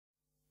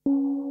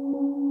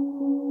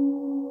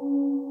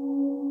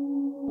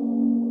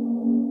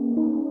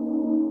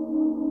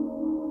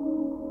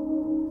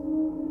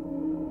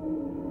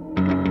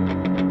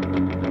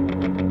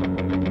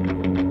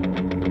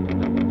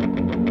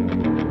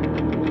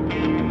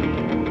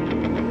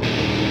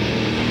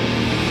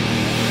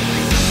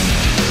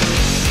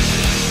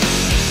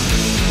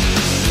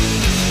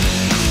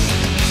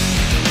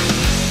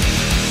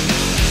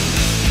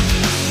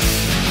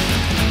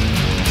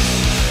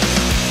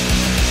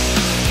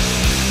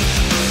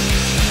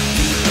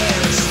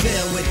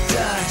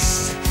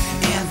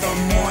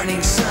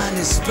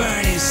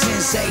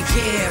8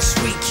 years,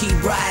 we keep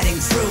riding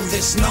through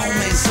this no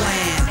man's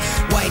land.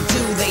 Why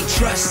do they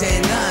trust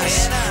in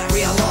us?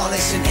 We are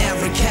lawless in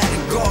every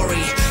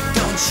category.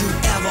 Don't you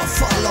ever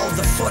follow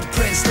the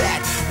footprints that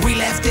we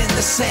left in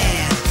the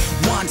sand.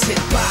 Wanted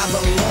by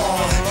the law,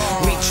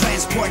 we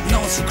transport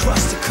notes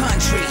across the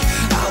country.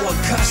 Our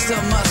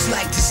customers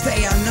like to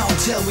stay unknown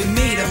till we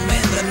meet them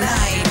in the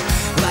night.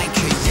 Like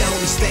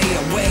coyotes, they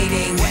are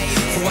waiting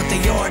for what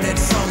they ordered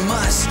from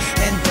us,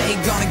 and they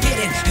gonna get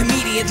it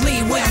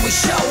immediately when we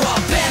show up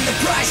and the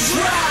price is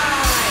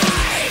right.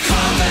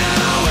 Coming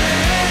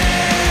away,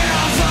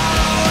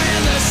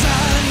 following the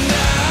sun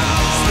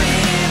down,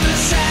 spinning the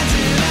sand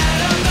to let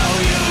them know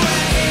you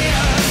were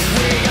here.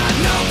 We got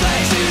no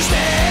place to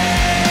stay,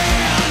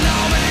 no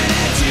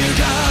minute to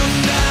come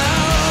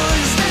down.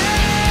 Stay,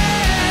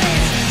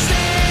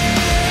 stay.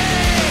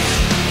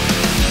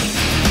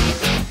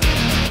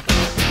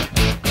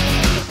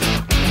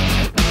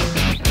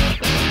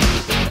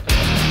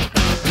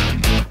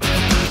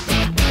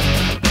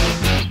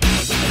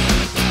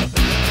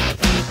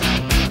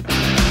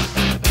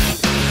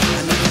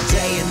 Another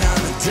day,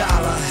 another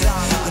dollar,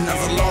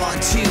 another law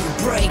to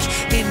break.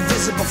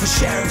 Invisible for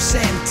sheriffs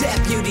and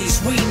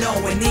deputies, we know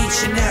in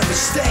each and every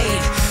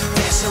state.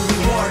 There's a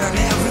reward on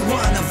every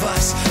one of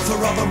us for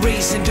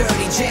robberies and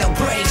dirty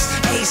jailbreaks.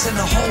 Ace in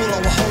the hole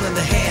or a hole in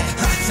the head.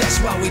 That's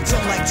why we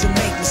don't like to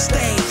make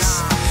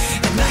mistakes.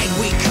 At night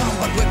we come,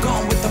 but we're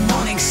gone with the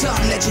morning sun.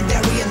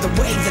 Legendary in the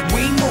way that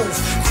we move,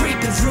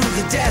 creeping through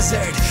the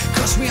desert,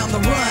 cause we on the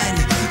run.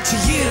 To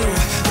you,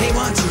 they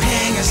want to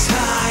hang us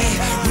high.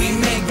 We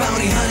make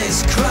bounty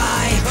hunters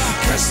cry,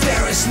 cause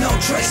there is no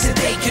trace that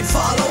they can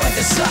follow, and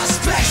the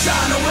suspects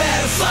are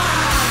nowhere to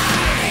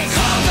find.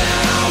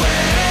 Coming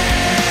away,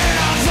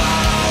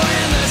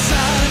 following the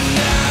sun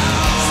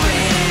down,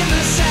 spinning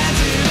the sand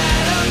to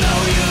let them know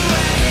you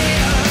were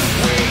here.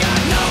 We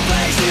got no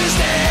place to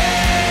stay,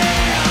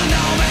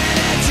 no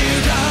minute to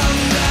come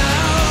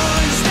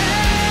down.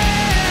 Stay,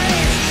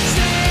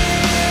 stay.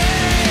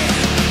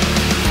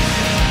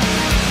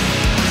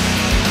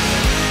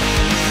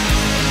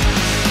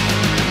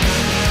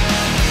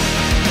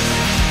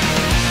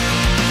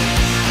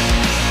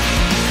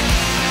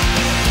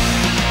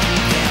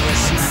 There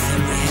is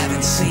nothing we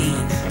haven't seen,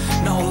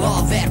 no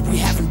law that we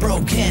haven't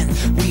broken.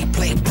 We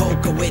play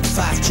poker with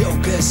 5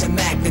 jokers and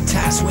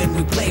magnetize when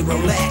we play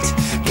roulette.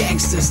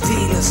 Gangsters,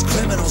 dealers,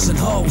 criminals and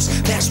hoes,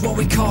 that's what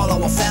we call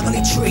our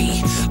family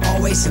tree.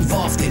 Always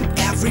involved in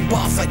every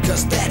bar fight,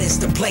 cause that is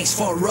the place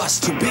for us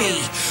to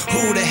be.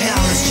 Who the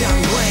hell is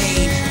John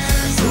Wayne?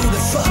 Who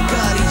the fuck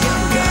are the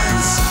young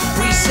guns?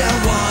 We sell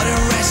water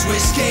as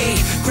whiskey,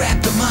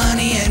 grab the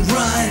money and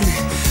run.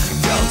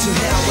 Go to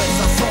hell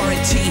with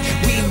authority,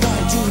 we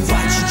won't do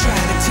what you try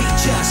to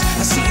teach us.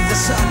 I see the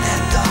sun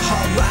at the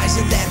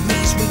horizon, that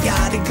means we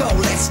gotta go.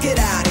 Let's get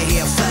out of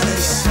here,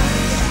 fellas.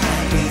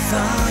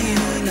 Before you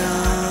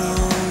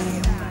know,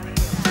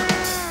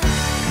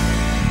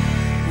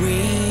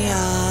 we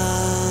are